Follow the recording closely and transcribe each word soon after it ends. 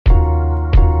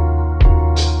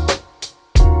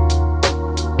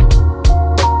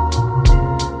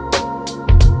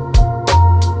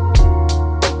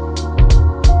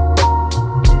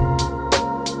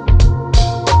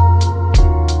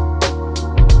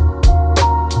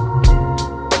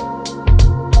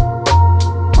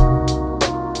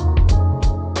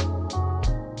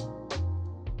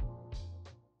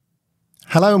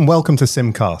Hello and welcome to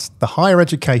Simcast, the higher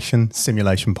education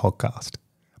simulation podcast.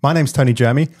 My name's Tony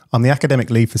Jeremy. I'm the academic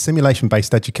lead for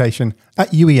simulation-based education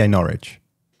at UEA Norwich.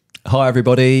 Hi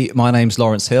everybody, my name's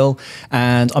Lawrence Hill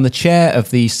and I'm the chair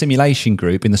of the simulation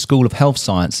group in the School of Health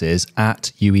Sciences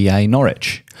at UEA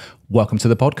Norwich. Welcome to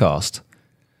the podcast.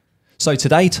 So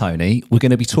today, Tony, we're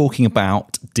going to be talking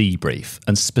about debrief,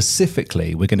 and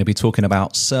specifically we're going to be talking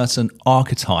about certain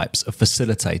archetypes of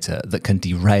facilitator that can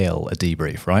derail a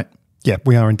debrief, right? Yeah,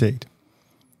 we are indeed.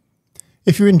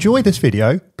 If you enjoyed this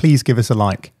video, please give us a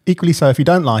like. Equally so, if you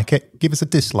don't like it, give us a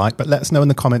dislike, but let us know in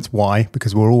the comments why,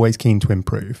 because we're always keen to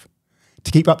improve.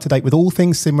 To keep up to date with all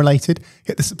things sim-related,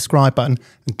 hit the subscribe button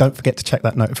and don't forget to check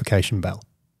that notification bell.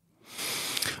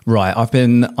 Right, I've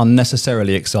been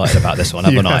unnecessarily excited about this one,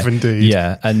 haven't I? You have indeed.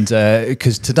 Yeah, and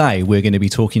because today we're going to be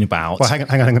talking about... Well,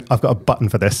 hang on. I've got a button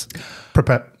for this.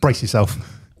 Prepare, brace yourself.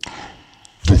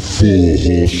 The four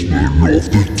horsemen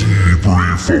of the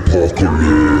debrief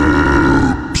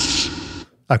apocalypse.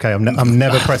 Okay, I'm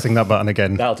never pressing that button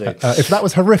again. That'll do. If that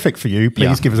was horrific for you,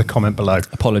 please give us a comment below.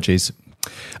 Apologies.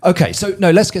 Okay, so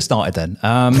no, let's get started then.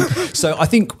 So I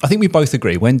think we both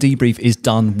agree when debrief is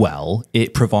done well,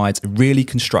 it provides a really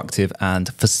constructive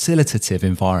and facilitative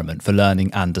environment for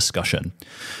learning and discussion.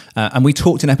 And we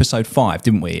talked in episode 5,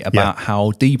 didn't we, about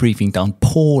how debriefing done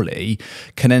poorly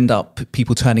can end up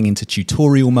people turning into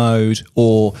tutorial mode,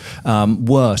 or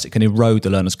worse, it can erode the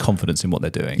learner's confidence in what they're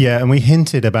doing. Yeah, and we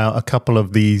hinted about a couple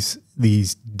of these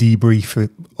debriefers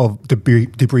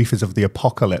of the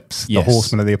apocalypse, Yes. The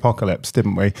horsemen of the apocalypse,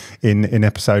 didn't we, in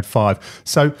episode 5?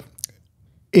 So,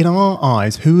 in our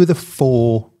eyes, who are the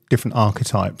 4 different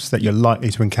archetypes that you're likely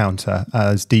to encounter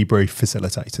as debrief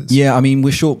facilitators? Yeah, I mean,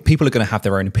 we're sure people are going to have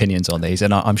their own opinions on these,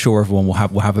 and I'm sure everyone will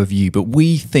have a view. But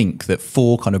we think that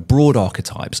 4 kind of broad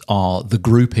archetypes are the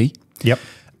groupie,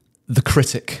 the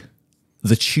critic,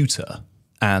 the tutor,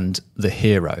 and the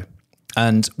hero.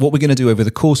 And what we're going to do over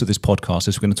the course of this podcast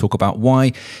is we're going to talk about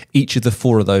why each of the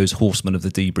 4 of those horsemen of the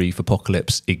debrief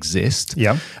apocalypse exist,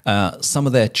 some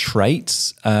of their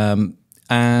traits,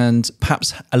 and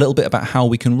perhaps a little bit about how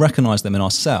we can recognize them in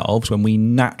ourselves when we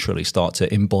naturally start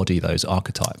to embody those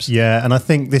archetypes. Yeah, and I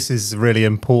think this is a really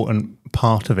important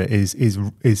part of it is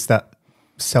that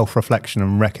self-reflection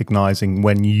and recognizing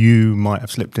when you might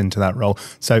have slipped into that role.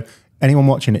 So anyone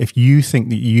watching, if you think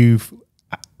that you've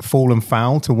fallen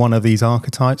foul to one of these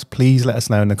archetypes, please let us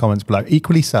know in the comments below.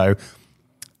 Equally so,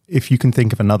 if you can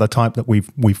think of another type that we've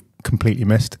completely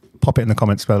missed, pop it in the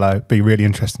comments below. It'd be really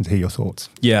interesting to hear your thoughts.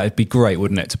 Yeah, it'd be great,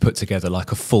 wouldn't it, to put together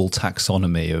like a full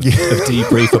taxonomy of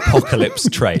debrief apocalypse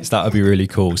traits. That would be really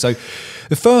cool. So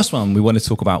the first one we want to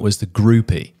talk about was the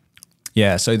groupie.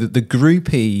 Yeah, so the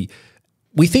groupie,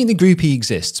 we think the groupie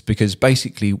exists because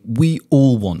basically we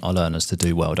all want our learners to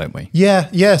do well, don't we?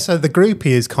 Yeah. So the groupie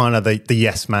is kind of the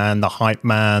yes man, the hype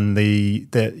man, the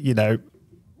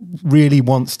really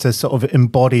wants to sort of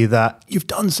embody that you've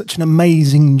done such an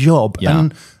amazing job. Yeah.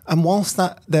 And whilst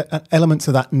the elements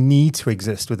of that need to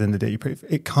exist within the debrief,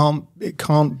 it can't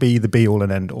be the be all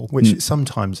and end all, which it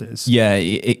sometimes is. Yeah,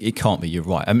 it can't be. You're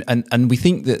right. And we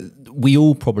think that we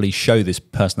all probably show this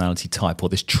personality type or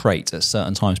this trait at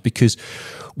certain times because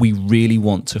we really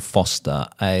want to foster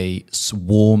a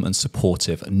warm and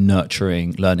supportive,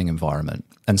 nurturing learning environment.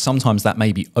 And sometimes that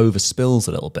maybe overspills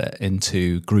a little bit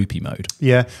into groupie mode.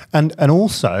 Yeah, and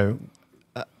also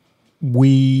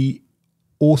we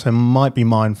also might be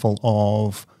mindful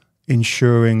of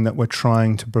ensuring that we're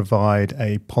trying to provide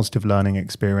a positive learning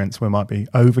experience. We might be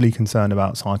overly concerned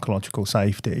about psychological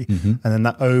safety, and then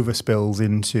that overspills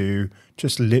into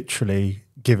just literally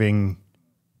giving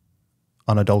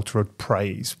unadulterated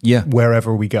praise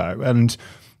wherever we go. And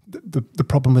the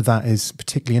problem with that is,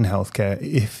 particularly in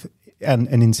healthcare, and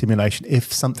in simulation,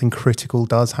 if something critical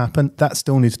does happen, that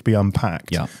still needs to be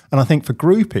unpacked. Yeah. And I think for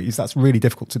groupies, that's really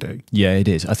difficult to do. Yeah, it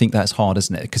is. I think that's hard,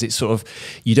 isn't it? Because it's sort of,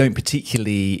 you don't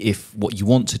particularly, if what you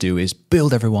want to do is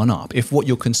build everyone up, if what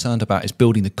you're concerned about is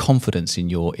building the confidence in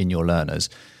your learners,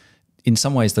 in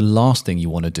some ways, the last thing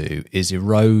you want to do is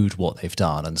erode what they've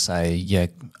done and say, yeah,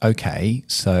 okay,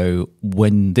 so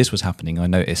when this was happening, I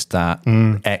noticed that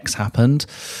X happened.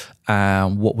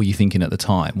 What were you thinking at the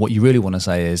time? What you really want to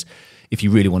say is, if you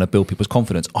really want to build people's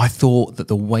confidence, I thought that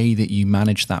the way that you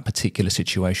managed that particular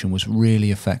situation was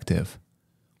really effective.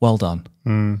 Well done.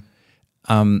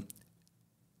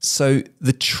 So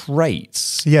the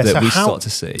traits that we start to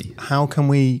see. How can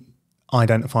we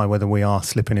identify whether we are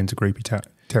slipping into groupie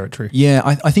territory? Yeah,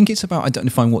 I think it's about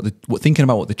identifying thinking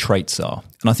about what the traits are,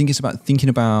 and I think it's about thinking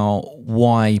about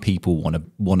why people want to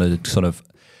sort of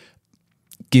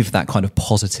give that kind of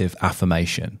positive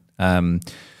affirmation.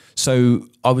 So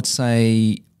I would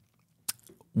say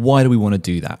why do we want to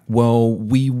do that? Well,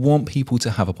 we want people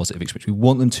to have a positive experience. We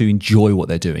want them to enjoy what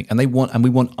they're doing, and we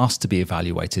want us to be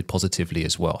evaluated positively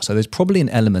as well. So there's probably an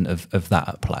element of that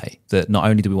at play, that not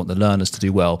only do we want the learners to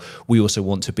do well, we also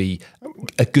want to be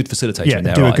a good facilitator in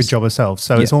their do eyes. a good job ourselves.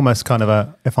 So it's almost kind of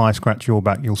a, if I scratch your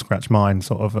back, you'll scratch mine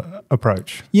sort of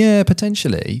approach. Yeah,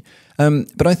 potentially.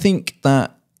 But I think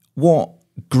that what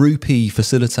groupie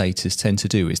facilitators tend to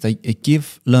do is they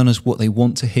give learners what they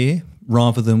want to hear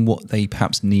rather than what they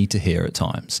perhaps need to hear at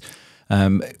times,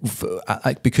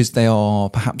 because they are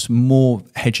perhaps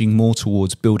hedging more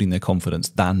towards building their confidence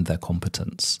than their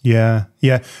competence. Yeah.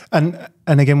 And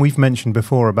again, we've mentioned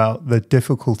before about the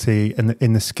difficulty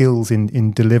in the skills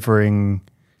in delivering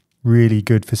really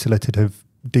good facilitative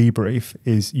debrief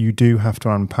is you do have to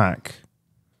unpack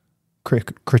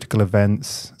critical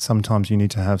events. Sometimes you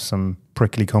need to have some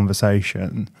prickly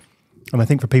conversation. And I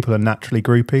think for people who are naturally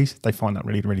groupies, they find that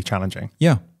really, really challenging.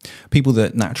 Yeah. People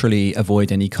that naturally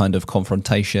avoid any kind of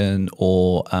confrontation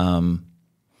or,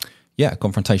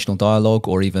 confrontational dialogue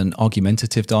or even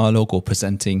argumentative dialogue or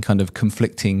presenting kind of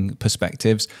conflicting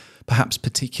perspectives, perhaps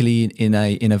particularly in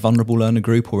a vulnerable learner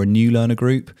group or a new learner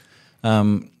group.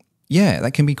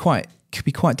 That can be quite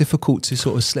difficult to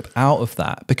sort of slip out of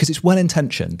that because it's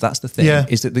well-intentioned. That's the thing,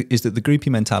 is that the groupie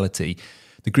mentality,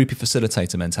 the groupie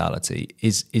facilitator mentality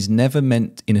is never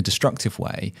meant in a destructive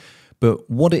way, but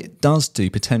what it does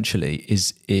do potentially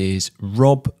is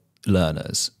rob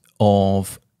learners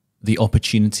of the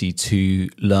opportunity to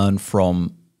learn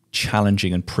from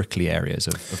challenging and prickly areas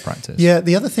of practice. Yeah,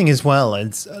 the other thing as well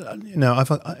is,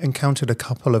 I've encountered a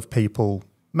couple of people,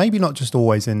 maybe not just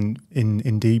always in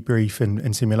debrief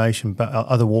and simulation, but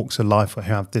other walks of life who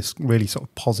have this really sort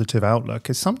of positive outlook,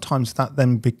 is sometimes that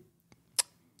then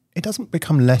it doesn't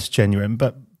become less genuine,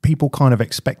 but people kind of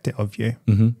expect it of you.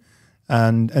 Mm-hmm.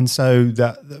 And so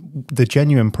that the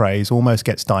genuine praise almost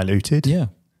gets diluted. Yeah.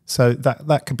 So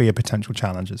that could be a potential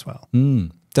challenge as well.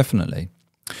 Definitely.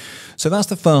 So that's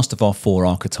the first of our 4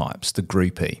 archetypes, the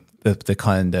groupie, the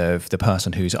kind of the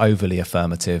person who's overly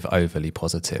affirmative, overly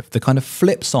positive. The kind of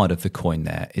flip side of the coin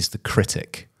there is the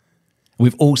critic.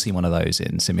 We've all seen one of those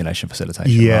in simulation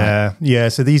facilitation, right? Yeah.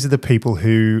 So these are the people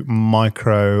who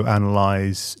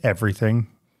micro-analyze everything.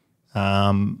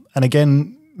 And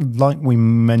again, like we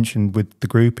mentioned with the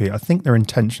groupie, I think their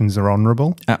intentions are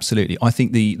honourable. Absolutely. I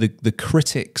think the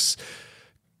critics'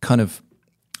 kind of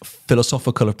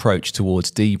philosophical approach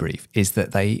towards debrief is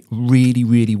that they really,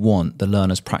 really want the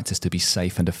learner's practice to be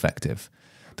safe and effective.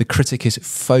 The critic is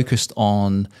focused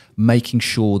on making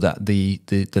sure that the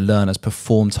learners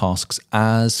perform tasks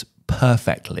as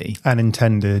perfectly and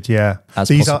intended, as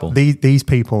possible. These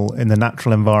people in the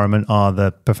natural environment are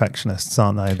the perfectionists,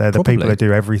 aren't they? They're the people that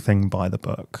do everything by the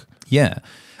book. Yeah.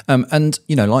 And,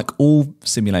 like all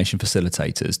simulation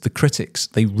facilitators, the critics,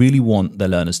 they really want their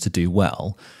learners to do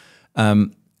well.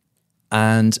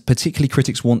 And particularly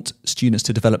critics want students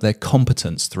to develop their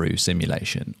competence through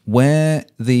simulation. Where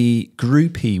the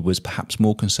groupie was perhaps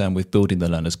more concerned with building the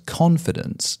learner's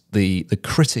confidence, the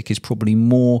critic is probably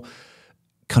more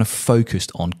kind of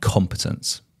focused on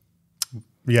competence.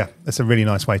 Yeah, that's a really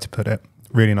nice way to put it.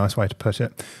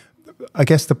 I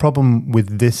guess the problem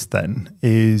with this then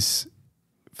is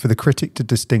for the critic to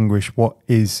distinguish what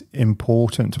is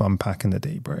important to unpack in the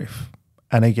debrief,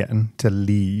 and again, to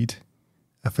lead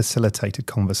a facilitated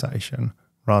conversation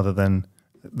rather than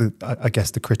I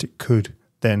guess the critic could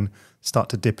then start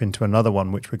to dip into another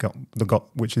one, which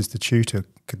which is the tutor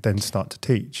could then start to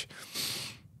teach.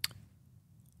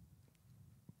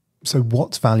 So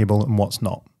what's valuable and what's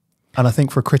not? And I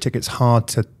think for a critic, it's hard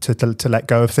to let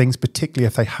go of things, particularly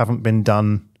if they haven't been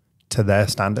done to their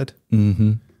standard.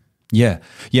 Mm-hmm. Yeah,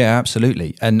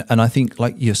 absolutely. And I think,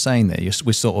 like you're saying there,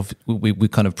 we're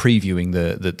kind of previewing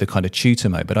the kind of tutor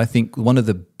mode. But I think one of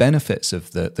the benefits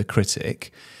of the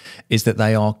critic is that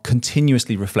they are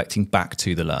continuously reflecting back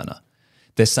to the learner.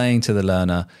 They're saying to the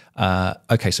learner,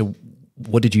 okay, so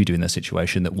what did you do in that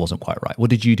situation that wasn't quite right? What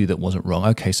did you do that wasn't wrong?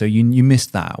 Okay, so you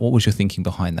missed that. What was your thinking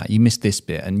behind that? You missed this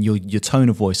bit, and your tone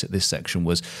of voice at this section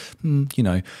was,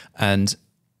 and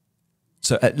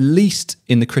so at least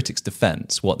in the critic's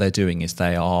defense, what they're doing is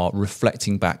they are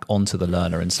reflecting back onto the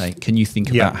learner and saying, can you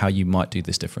think about how you might do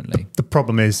this differently? The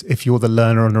problem is if you're the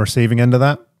learner on the receiving end of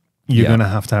that, you're going to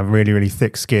have really, really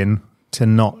thick skin to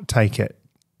not take it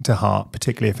to heart,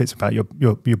 particularly if it's about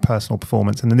your personal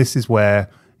performance. And then this is where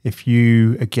if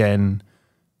you, again,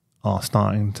 are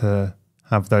starting to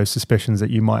have those suspicions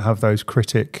that you might have those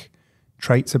critic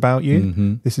traits about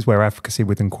you, this is where advocacy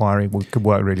with inquiry could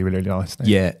work really, really nicely.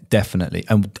 Yeah, definitely.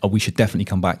 And we should definitely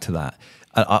come back to that.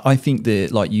 I think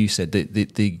that, like you said,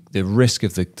 the risk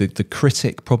of the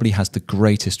critic probably has the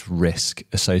greatest risk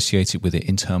associated with it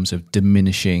in terms of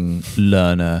diminishing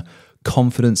learner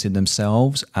confidence in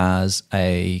themselves as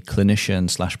a clinician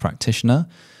 / practitioner.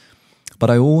 But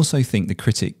I also think the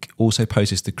critic also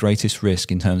poses the greatest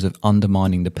risk in terms of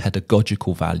undermining the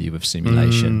pedagogical value of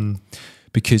simulation.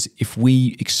 Because if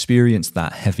we experience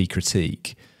that heavy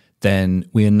critique, then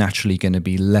we are naturally going to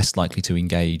be less likely to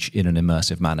engage in an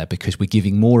immersive manner, because we're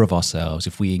giving more of ourselves.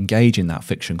 If we engage in that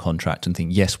fiction contract and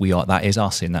think, yes, we are, that is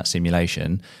us in that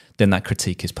simulation, then that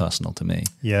critique is personal to me.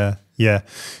 Yeah.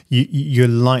 You're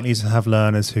likely to have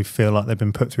learners who feel like they've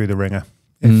been put through the ringer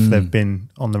if they've been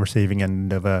on the receiving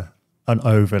end of an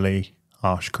overly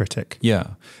harsh critic.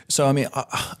 Yeah. So, I mean,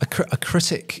 a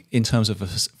critic in terms of a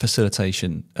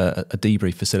facilitation, a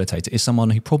debrief facilitator, is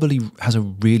someone who probably has a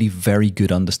really very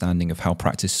good understanding of how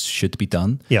practice should be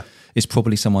done. Yeah. It's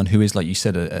probably someone who is, like you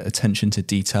said, attention to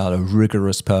detail, a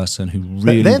rigorous person who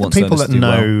really they're wants the people learners that to do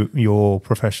know well. your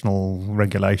professional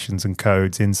regulations and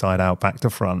codes inside out, back to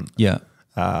front. Yeah.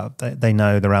 They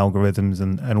know their algorithms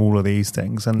and all of these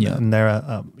things, and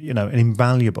they're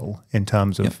invaluable in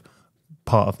terms of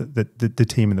part of the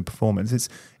team and the performance.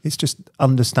 It's just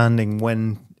understanding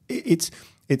when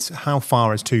it's how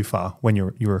far is too far when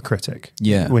you're a critic.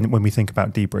 Yeah. When we think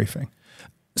about debriefing.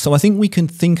 So I think we can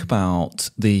think about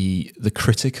the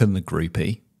critic and the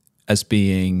groupie as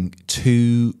being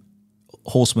two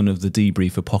horsemen of the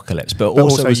debrief apocalypse, but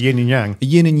also as yin and yang.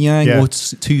 Yin and yang, Yeah. or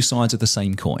two sides of the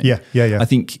same coin. Yeah. I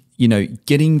think,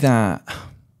 getting that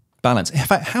balance. In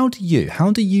fact, how do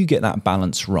you get that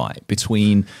balance right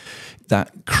between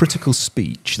that critical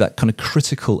speech, that kind of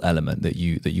critical element that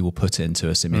you will put into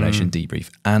a simulation debrief,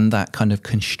 and that kind of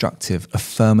constructive,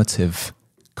 affirmative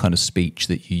kind of speech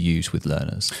that you use with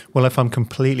learners? Well, if I'm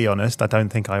completely honest, I don't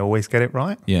think I always get it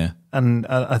right. Yeah. And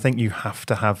I think you have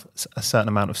to have a certain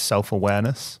amount of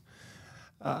self-awareness.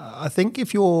 I think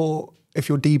if you're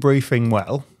debriefing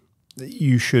well,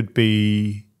 you should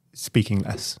be speaking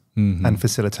less and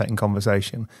facilitating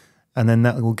conversation. And then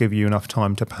that will give you enough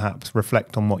time to perhaps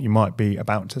reflect on what you might be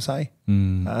about to say.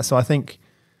 So I think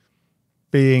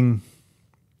being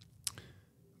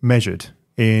measured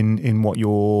in what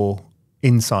your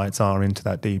insights are into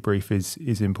that debrief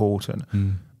is important.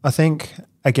 I think,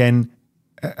 again,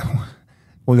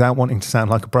 without wanting to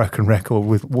sound like a broken record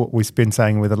with what we've been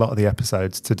saying with a lot of the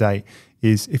episodes to date,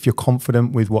 is if you're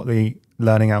confident with what the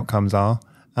learning outcomes are,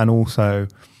 and also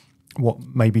what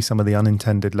maybe some of the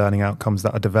unintended learning outcomes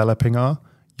that are developing are,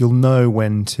 you'll know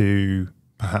when to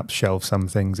perhaps shelve some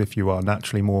things if you are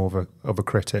naturally more of a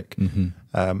critic.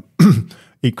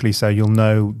 Equally so, you'll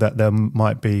know that there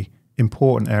might be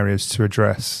important areas to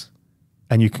address,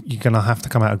 and you're going to have to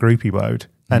come out of groupie mode.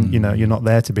 And you're not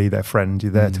there to be their friend.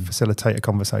 You're there to facilitate a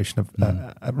conversation of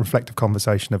a reflective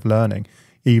conversation of learning,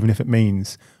 even if it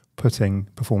means putting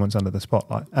performance under the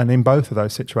spotlight. And in both of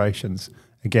those situations,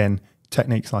 again,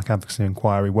 techniques like advocacy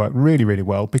inquiry work really, really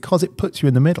well because it puts you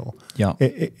in the middle. Yeah,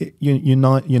 you're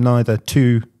neither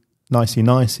too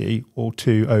nicey or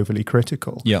too overly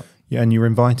critical. Yeah, and you're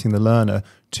inviting the learner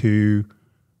to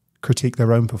critique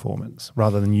their own performance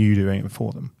rather than you doing it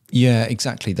for them. Yeah,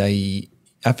 exactly.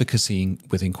 Advocacy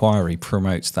with inquiry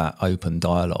promotes that open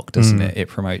dialogue, doesn't it? It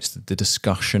promotes the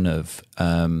discussion of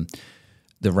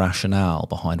the rationale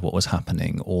behind what was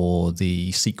happening or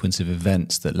the sequence of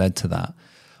events that led to that.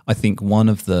 I think one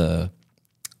of the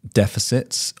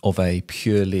deficits of a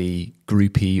purely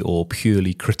groupie or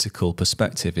purely critical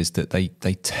perspective is that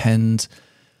they tend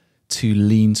to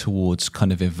lean towards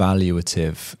kind of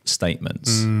evaluative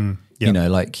statements.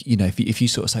 If you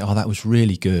sort of say, "Oh, that was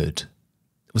really good."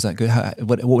 Was that good?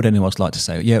 What would anyone else like to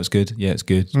say? Yeah, it was good. Yeah, it's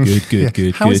good.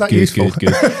 Good. How is that useful? Good.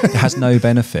 It has no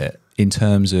benefit in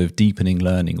terms of deepening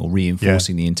learning or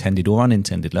reinforcing the intended or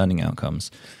unintended learning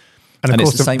outcomes. And of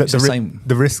course, it's the same.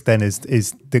 The risk then is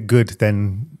the good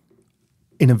then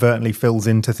inadvertently fills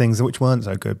into things which weren't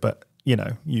so good, but you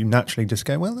naturally just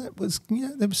go, well, that was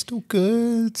still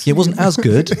good. Yeah, it wasn't as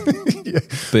good.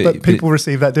 But people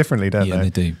receive that differently, don't they? Yeah, they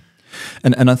do.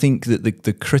 And I think that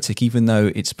the critic, even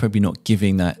though it's probably not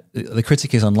giving that, the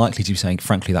critic is unlikely to be saying,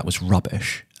 frankly, that was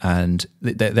rubbish. And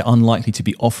they're unlikely to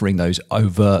be offering those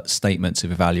overt statements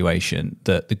of evaluation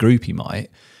that the groupie might.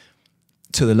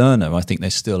 To the learner, I think they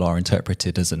still are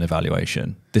interpreted as an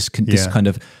evaluation. This kind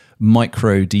of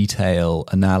micro detail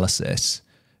analysis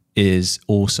is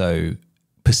also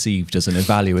perceived as an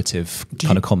evaluative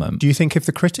kind of comment. Do you think if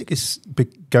the critic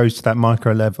goes to that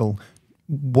micro level,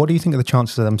 what do you think are the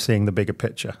chances of them seeing the bigger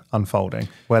picture unfolding,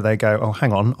 where they go, oh,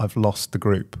 hang on, I've lost the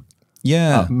group.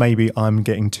 Yeah. Maybe I'm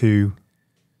getting too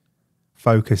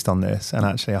focused on this, and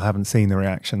actually I haven't seen the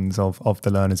reactions of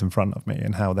the learners in front of me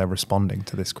and how they're responding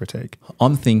to this critique.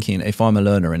 I'm thinking, if I'm a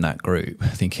learner in that group,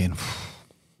 thinking,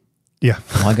 Yeah.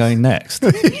 am I going next?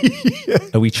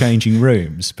 Are we changing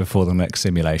rooms before the next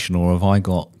simulation, or have I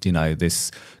got,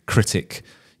 this critic,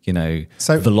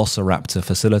 velociraptor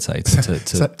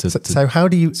facilitator so how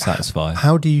do you satisfy?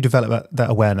 How do you develop that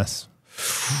awareness?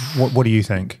 What do you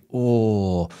think?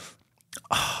 Or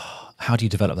how do you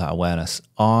develop that awareness?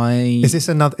 Is this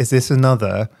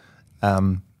another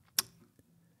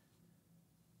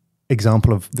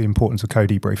example of the importance of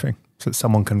co-debriefing, so that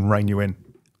someone can rein you in?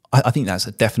 I think that's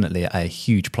definitely a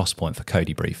huge plus point for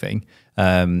co-debriefing,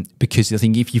 because I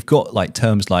think if you've got like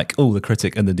terms like the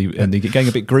critic and they're getting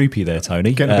a bit groupy there,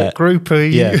 Tony, Getting a bit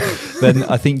groupy, then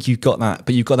I think you've got that,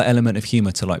 but you've got that element of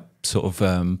humour to like sort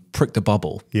of prick the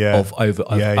bubble of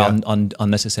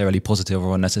unnecessarily positive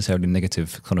or unnecessarily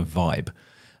negative kind of vibe.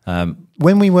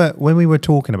 When we were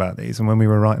talking about these and when we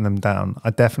were writing them down, I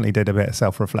definitely did a bit of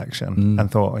self-reflection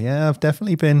and thought, I've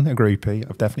definitely been a groupie,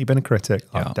 I've definitely been a critic,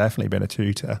 I've definitely been a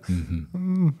tutor,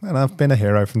 and I've been a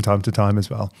hero from time to time as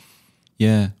well.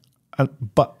 Yeah.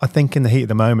 But I think in the heat of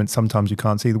the moment, sometimes you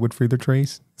can't see the wood through the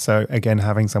trees. So again,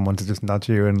 having someone to just nudge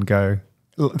you and go,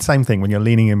 same thing when you're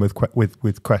leaning in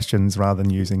with questions rather than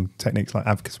using techniques like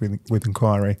advocacy with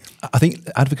inquiry. I think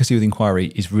advocacy with inquiry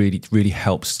is really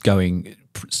helps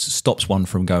stops one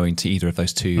from going to either of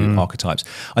those two archetypes.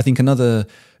 I think another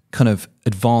kind of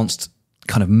advanced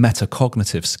kind of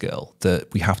metacognitive skill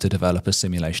that we have to develop as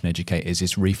simulation educators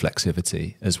is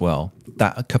reflexivity as well.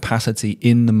 That capacity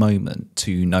in the moment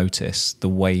to notice the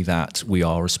way that we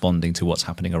are responding to what's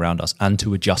happening around us and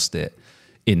to adjust it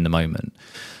in the moment.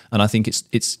 And I think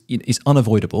it's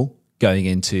unavoidable going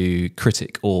into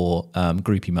critic or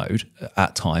groupie mode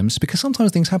at times, because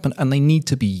sometimes things happen and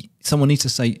someone needs to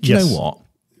say, do you know what?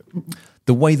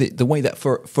 The way that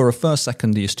for a first,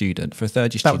 second year student, for a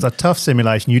third year student, that was a tough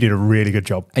simulation. You did a really good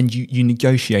job, and you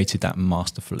negotiated that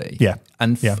masterfully. Yeah,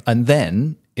 and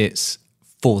then it's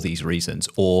for these reasons,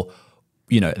 or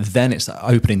then it's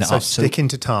opening that up. So sticking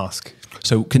to task.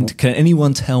 So can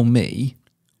anyone tell me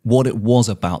what it was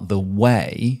about the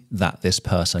way that this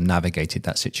person navigated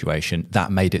that situation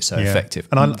that made it so effective?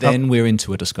 And then we're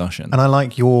into a discussion. And I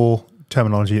like your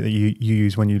terminology that you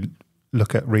use when you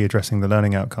look at readdressing the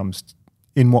learning outcomes.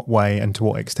 In what way and to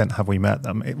what extent have we met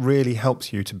them? It really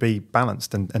helps you to be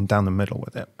balanced and down the middle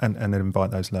with it and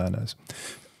invite those learners.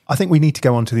 I think we need to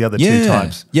go on to the other two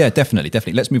types. Yeah, definitely.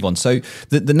 Let's move on. So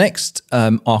the next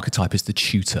archetype is the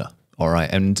tutor. All right.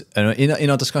 And in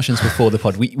our discussions before the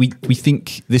pod, we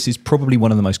think this is probably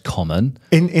one of the most common.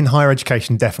 In higher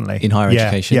education, definitely. In higher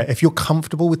education. Yeah, if you're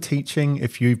comfortable with teaching,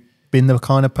 if you've been the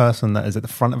kind of person that is at the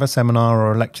front of a seminar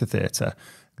or a lecture theatre,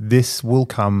 this will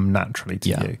come naturally to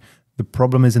you. The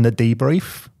problem is in the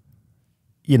debrief,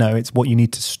 it's what you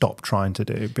need to stop trying to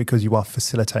do, because you are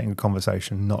facilitating a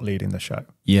conversation, not leading the show.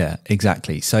 Yeah,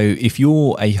 exactly. So if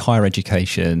you're a higher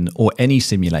education or any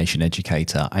simulation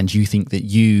educator and you think that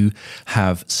you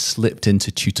have slipped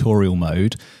into tutorial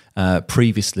mode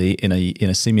previously in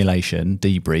a simulation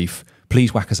debrief,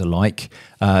 please whack us a like,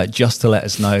 just to let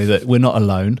us know that we're not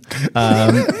alone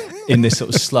in this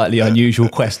sort of slightly unusual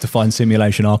quest to find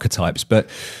simulation archetypes. But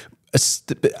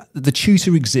the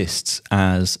tutor exists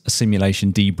as a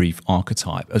simulation debrief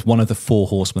archetype, as one of the four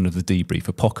horsemen of the debrief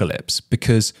apocalypse,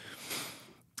 because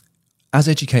as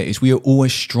educators, we are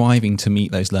always striving to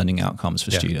meet those learning outcomes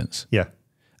for students. Yeah.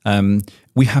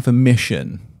 We have a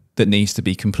mission that needs to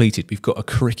be completed. We've got a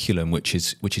curriculum which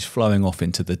is flowing off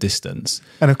into the distance.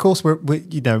 And of course, we're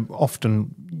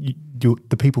often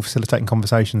the people facilitating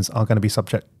conversations are going to be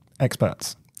subject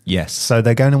experts. Yes. So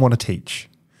they're going to want to teach.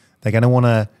 They're going to want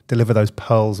to deliver those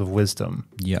pearls of wisdom.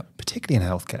 Yeah. Particularly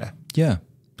in healthcare. Yeah.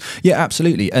 Yeah,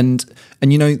 absolutely. And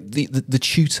the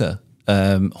tutor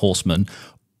horseman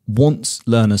wants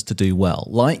learners to do well,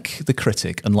 like the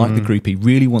critic and like the groupie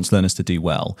really wants learners to do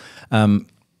well.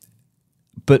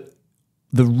 But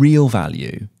the real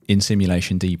value in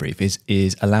simulation debrief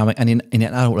is allowing, and in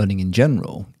adult learning in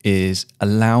general, is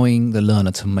allowing the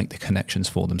learner to make the connections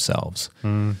for themselves.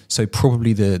 So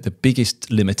probably the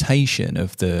biggest limitation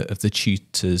of the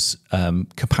tutor's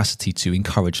capacity to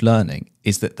encourage learning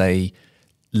is that they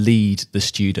lead the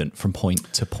student from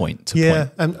point to point to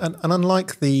point. And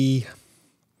unlike the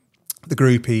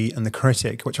groupie and the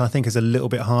critic, which I think is a little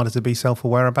bit harder to be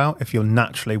self-aware about if you're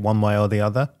naturally one way or the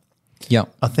other. Yeah,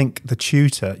 I think the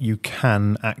tutor, you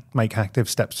can make active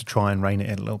steps to try and rein it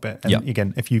in a little bit. And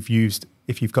again, if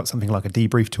you've got something like a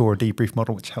debrief tool or a debrief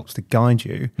model, which helps to guide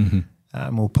you,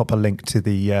 we'll pop a link to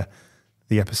the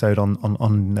episode on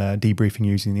debriefing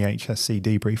using the HSC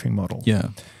debriefing model. Yeah,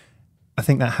 I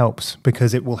think that helps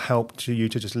because it will help you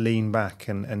to just lean back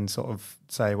and sort of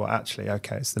say, well, actually,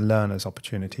 okay, it's the learner's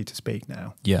opportunity to speak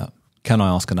now. Yeah. Can I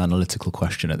ask an analytical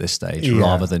question at this stage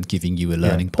rather than giving you a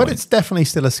learning point? But it's definitely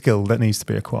still a skill that needs to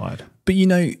be acquired. But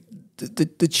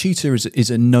the tutor is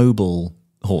a noble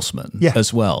horseman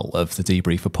as well of the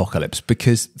debrief apocalypse,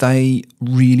 because they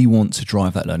really want to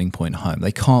drive that learning point home.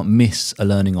 They can't miss a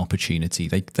learning opportunity.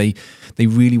 They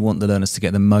really want the learners to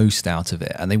get the most out of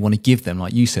it, and they want to give them,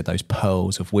 like you said, those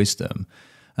pearls of wisdom.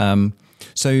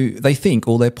 So they think,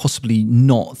 or they're possibly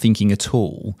not thinking at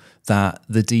all, that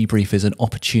the debrief is an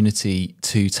opportunity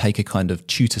to take a kind of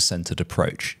tutor-centered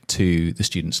approach to the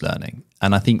students' learning.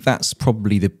 And I think that's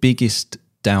probably the biggest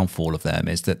downfall of them,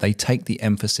 is that they take the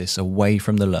emphasis away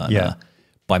from the learner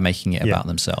by making it about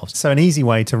themselves. So an easy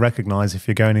way to recognize if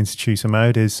you're going into tutor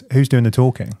mode is who's doing the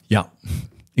talking. Yeah,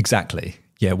 exactly.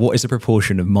 Yeah, what is the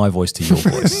proportion of my voice to your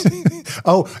voice?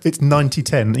 Oh, it's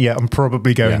 90-10. Yeah, I'm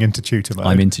probably going into tutor mode.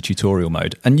 I'm into tutorial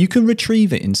mode. And you can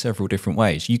retrieve it in several different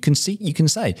ways. You can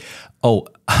say, oh,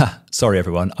 sorry,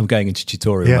 everyone, I'm going into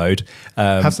tutorial mode.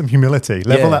 Have some humility.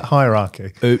 Level that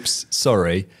hierarchy. Oops,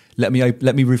 sorry. Let me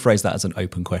rephrase that as an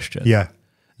open question. Yeah.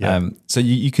 So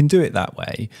you can do it that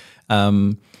way.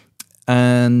 And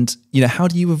how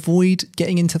do you avoid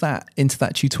getting into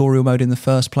that tutorial mode in the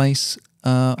first place?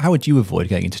 How would you avoid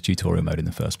getting into tutorial mode in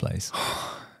the first place?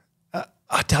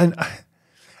 I don't.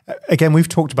 Again, we've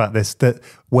talked about this, that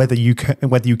whether you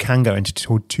can go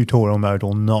into tutorial mode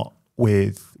or not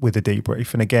with a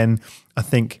debrief. And again, I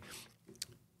think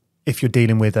if you're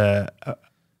dealing with an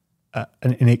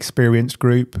inexperienced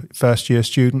group, first year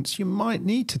students, you might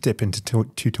need to dip into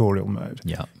tutorial mode.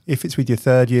 Yeah. If it's with your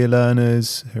third year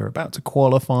learners who are about to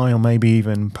qualify or maybe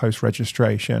even post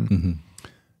registration,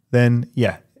 then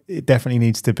it definitely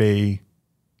needs to be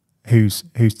who's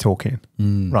talking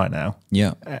right now.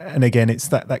 Yeah. And again, it's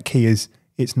that key is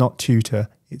it's not tutor,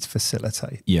 it's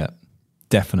facilitate. Yeah,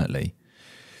 definitely.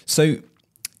 So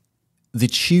the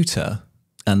tutor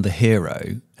and the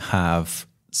hero have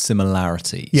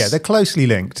similarities. Yeah, they're closely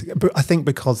linked, but I think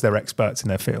because they're experts in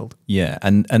their field. Yeah,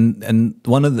 and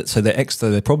one of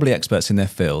they're probably experts in their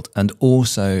field, and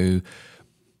also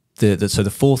so the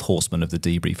fourth horseman of the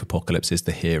debrief apocalypse is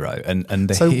the hero, and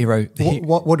the hero.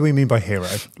 What do we mean by hero?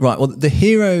 Right. Well, the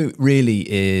hero really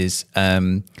is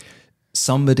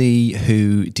somebody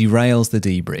who derails the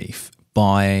debrief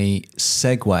by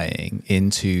segueing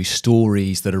into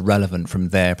stories that are relevant from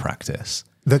their practice.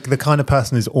 The kind of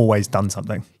person who's always done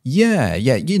something. Yeah.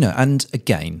 And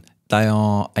again, they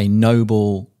are a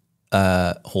noble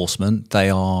horsemen. They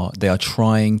are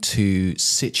trying to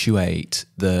situate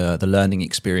the learning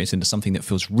experience into something that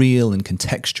feels real and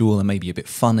contextual and maybe a bit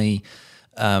funny,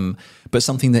 but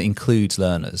something that includes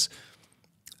learners.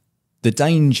 The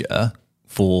danger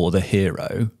for the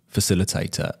hero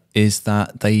facilitator is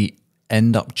that they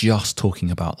end up just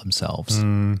talking about themselves.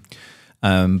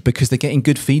 Because they're getting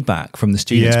good feedback from the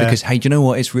students because, hey, do you know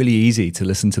what? It's really easy to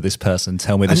listen to this person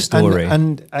tell me the story.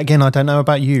 And again, I don't know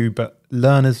about you, but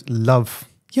learners love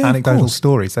anecdotal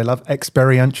stories. They love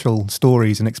experiential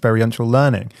stories and experiential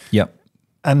learning. Yep.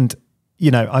 And,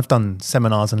 I've done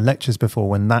seminars and lectures before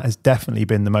when that has definitely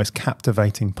been the most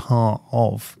captivating part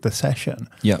of the session.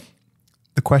 Yep.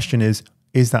 The question is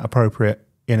that appropriate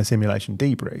in a simulation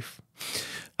debrief?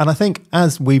 And I think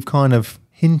as we've kind of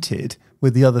hinted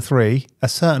with the other three, a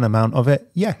certain amount of it,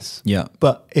 yes. Yeah.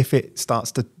 But if it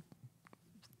starts to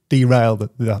derail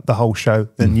the whole show,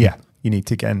 then you need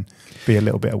to again be a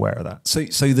little bit aware of that.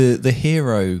 So the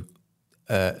hero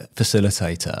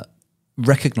facilitator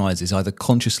recognizes either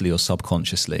consciously or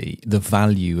subconsciously the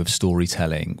value of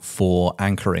storytelling for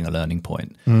anchoring a learning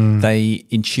point. They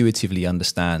intuitively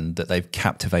understand that they've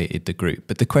captivated the group.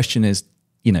 But the question is,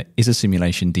 is a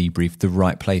simulation debrief the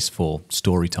right place for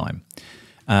story time?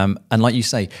 And like you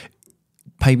say,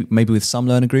 maybe with some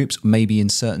learner groups, maybe in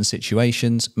certain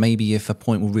situations, maybe if a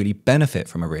point will really benefit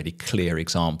from a really clear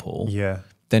example,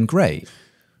 then great,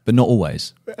 but not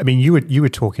always. I mean, you were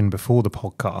talking before the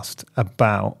podcast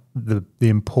about the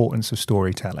importance of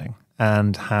storytelling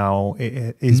and how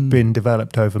it has been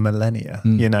developed over millennia.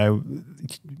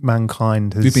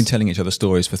 Mankind has... We've been telling each other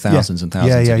stories for thousands and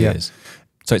thousands of years.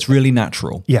 So it's really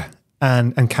natural. Yeah.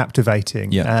 And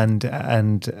captivating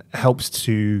and helps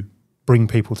to bring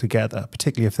people together,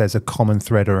 particularly if there's a common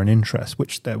thread or an interest,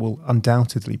 which there will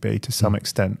undoubtedly be to some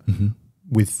extent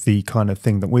with the kind of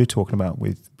thing that we're talking about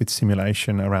with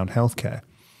simulation around healthcare.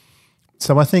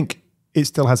 So I think it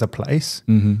still has a place,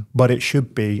 but it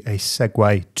should be a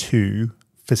segue to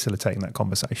facilitating that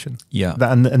conversation. Yeah.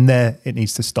 And there it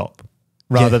needs to stop.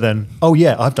 rather than, oh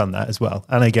yeah, I've done that as well.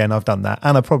 And again, I've done that.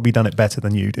 And I've probably done it better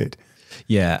than you did.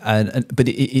 Yeah. But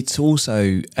it's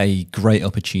also a great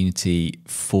opportunity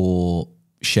for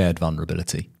shared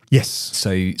vulnerability. Yes.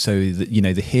 So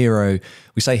the hero,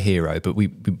 we say hero, but we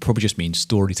probably just mean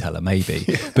storyteller, maybe.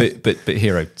 But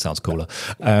hero sounds cooler.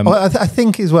 Well, I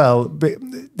think as well, but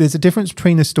there's a difference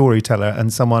between a storyteller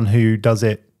and someone who does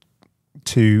it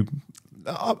to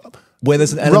where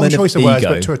there's an wrong element choice of of words,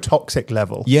 ego. but to a toxic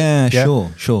level. Yeah,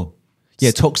 sure.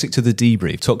 Yeah, toxic to the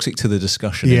debrief, toxic to the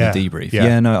discussion in the debrief. Yeah.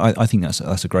 Yeah, no, I think that's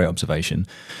a great observation.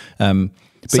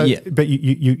 But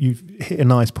you've hit a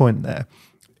nice point there.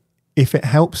 If it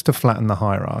helps to flatten the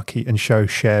hierarchy and show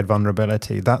shared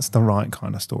vulnerability, that's the right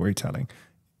kind of storytelling.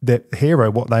 The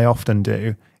hero, what they often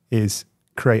do is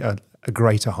create a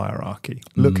greater hierarchy.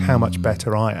 Look how much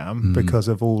better I am because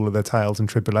of all of the trials and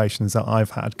tribulations that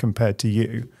I've had compared to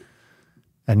you.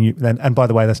 And by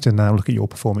the way, let's just now look at your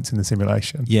performance in the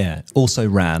simulation. Yeah. Also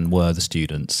were the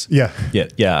students. Yeah.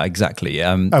 Yeah, exactly.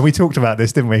 And we talked about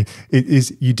this, didn't we? It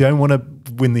is, you don't want to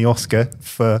win the Oscar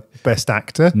for Best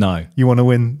Actor. No. You want to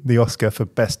win the Oscar for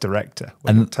Best Director.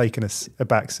 And taking a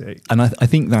backseat. And I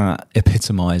think that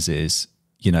epitomizes,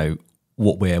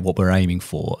 what we're aiming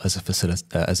for as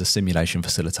a simulation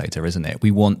facilitator, isn't it?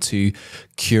 We want to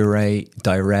curate,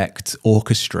 direct,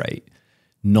 orchestrate,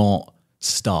 not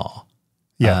star.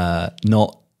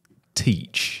 Not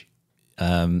teach,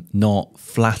 not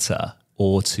flatter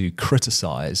or to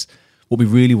criticize. What we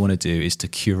really want to do is to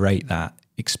curate that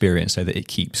experience so that it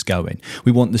keeps going.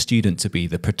 We want the student to be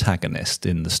the protagonist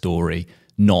in the story,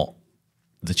 not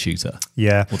the tutor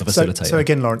or the facilitator. So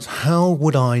again, Lawrence, how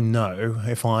would I know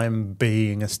if I'm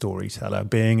being a storyteller,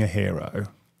 being a hero?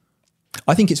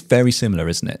 I think it's very similar,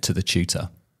 isn't it, to the tutor?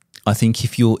 I think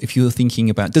if you're thinking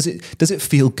about, does it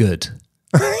feel good?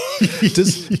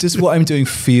 does what I'm doing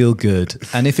feel good?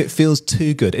 And if it feels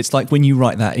too good, it's like when you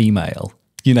write that email,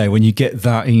 when you get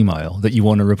that email that you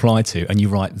want to reply to and you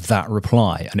write that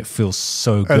reply and it feels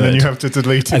so good. And then you have to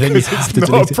delete it. And then you have to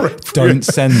delete it. Don't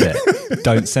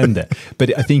send it.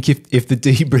 But I think if the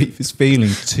debrief is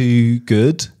feeling too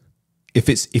good,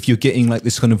 if you're getting like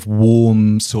this kind of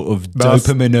warm sort of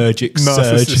dopaminergic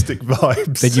surge, narcissistic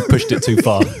vibes, then you pushed it too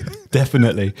far.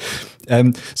 Definitely.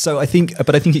 So I think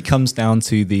it comes down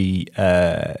to the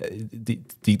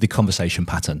conversation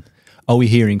pattern. Are we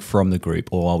hearing from the group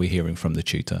or are we hearing from the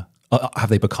tutor? Have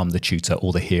they become the tutor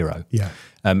or the hero? Yeah.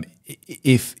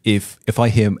 If I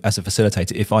hear, as a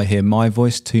facilitator, if I hear my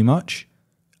voice too much,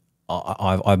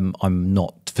 I'm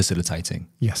not facilitating.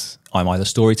 Yes. I'm either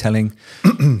storytelling,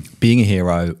 being a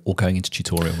hero, or going into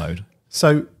tutorial mode.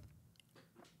 So,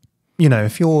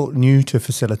 if you're new to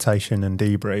facilitation and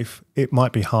debrief, it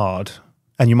might be hard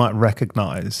and you might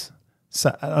recognize.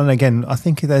 So, and again, I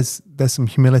think there's some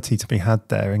humility to be had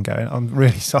there in going, I'm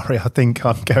really sorry, I think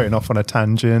I'm going off on a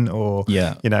tangent or,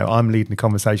 I'm leading the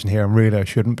conversation here and really I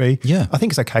shouldn't be. Yeah. I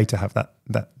think it's okay to have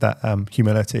that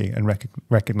humility and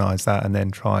recognize that and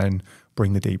then try and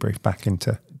bring the debrief back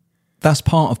into. That's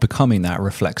part of becoming that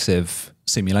reflexive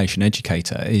simulation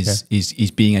educator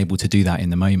is being able to do that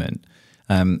in the moment.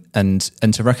 And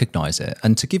to recognize it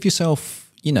and to give yourself,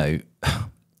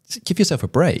 a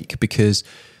break, because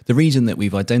the reason that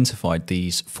we've identified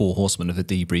these 4 horsemen of the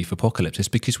debrief apocalypse is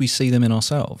because we see them in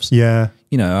ourselves. Yeah.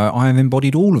 I have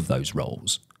embodied all of those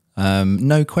roles,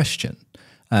 no question.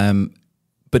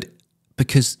 But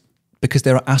because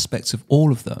there are aspects of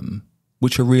all of them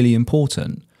which are really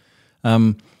important.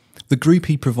 The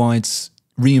groupie provides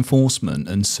reinforcement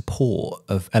and support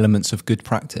of elements of good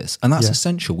practice, and that's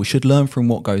essential. We should learn from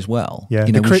what goes well. Yeah,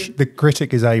 the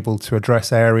critic is able to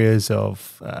address areas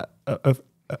of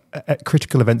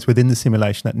critical events within the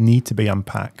simulation that need to be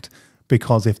unpacked,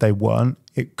 because if they weren't,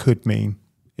 it could mean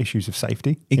issues of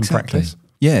safety in practice.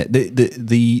 Yeah,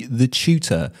 the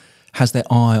tutor has their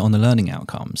eye on the learning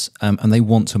outcomes, and they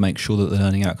want to make sure that the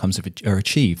learning outcomes are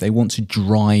achieved. They want to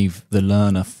drive the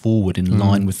learner forward in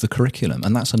line with the curriculum,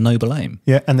 and that's a noble aim.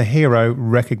 Yeah, and the hero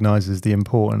recognises the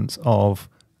importance of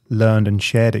learned and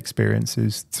shared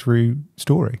experiences through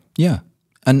story. Yeah,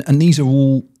 and these are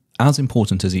all as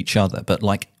important as each other, but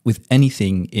like with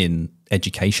anything in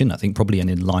education, I think probably, and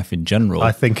in life in general.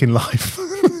 I think in life...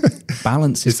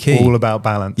 balance is key. It's all about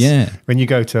balance. Yeah. When you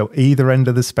go to either end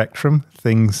of the spectrum,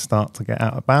 things start to get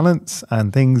out of balance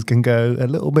and things can go a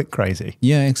little bit crazy.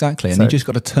 Yeah, exactly. And you just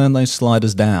got to turn those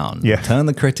sliders down. Yeah. Turn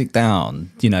the critic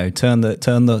down.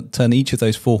 Turn each of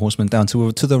those 4 horsemen down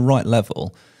to the right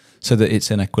level, so that it's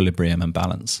in equilibrium and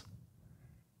balance.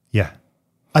 Yeah.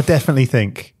 I definitely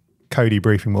think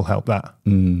co-debriefing will help that.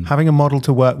 Having a model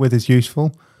to work with is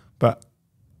useful, but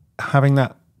having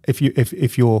that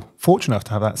if you're fortunate enough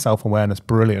to have that self-awareness,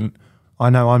 brilliant. I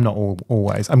know I'm not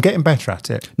always. I'm getting better at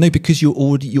it. No, because you're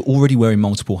already wearing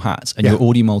multiple hats and you're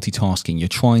already multitasking. You're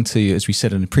trying to, as we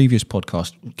said in a previous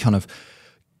podcast, kind of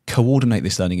coordinate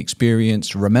this learning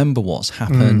experience, remember what's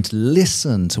happened,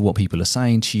 listen to what people are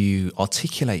saying to you,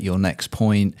 articulate your next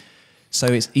point. So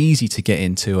it's easy to get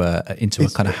into a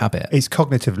kind of habit. It's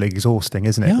cognitively exhausting,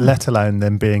 isn't it? Yeah. Let alone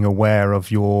then being aware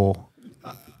of your.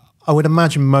 I would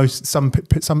imagine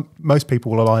most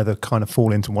people will either kind of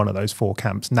fall into one of those four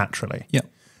camps naturally. Yeah.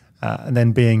 And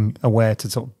then being aware to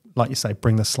sort of, like you say,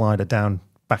 bring the slider down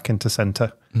back into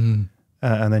center, and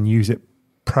then use it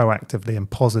proactively and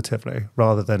positively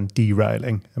rather than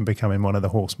derailing and becoming one of the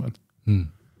horsemen.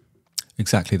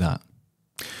 Exactly that.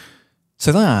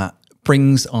 So that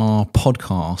brings our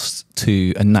podcast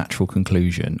to a natural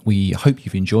conclusion. We hope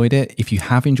you've enjoyed it. If you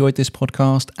have enjoyed this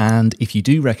podcast, and if you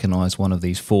do recognize one of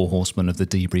these four horsemen of the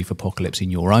debrief apocalypse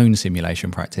in your own simulation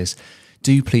practice,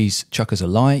 do please chuck us a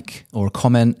like or a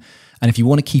comment. And if you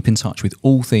want to keep in touch with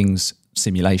all things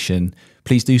simulation,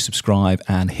 please do subscribe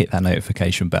and hit that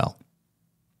notification bell.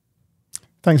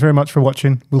 Thanks very much for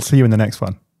watching. We'll see you in the next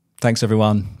one. Thanks,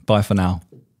 everyone. Bye for now.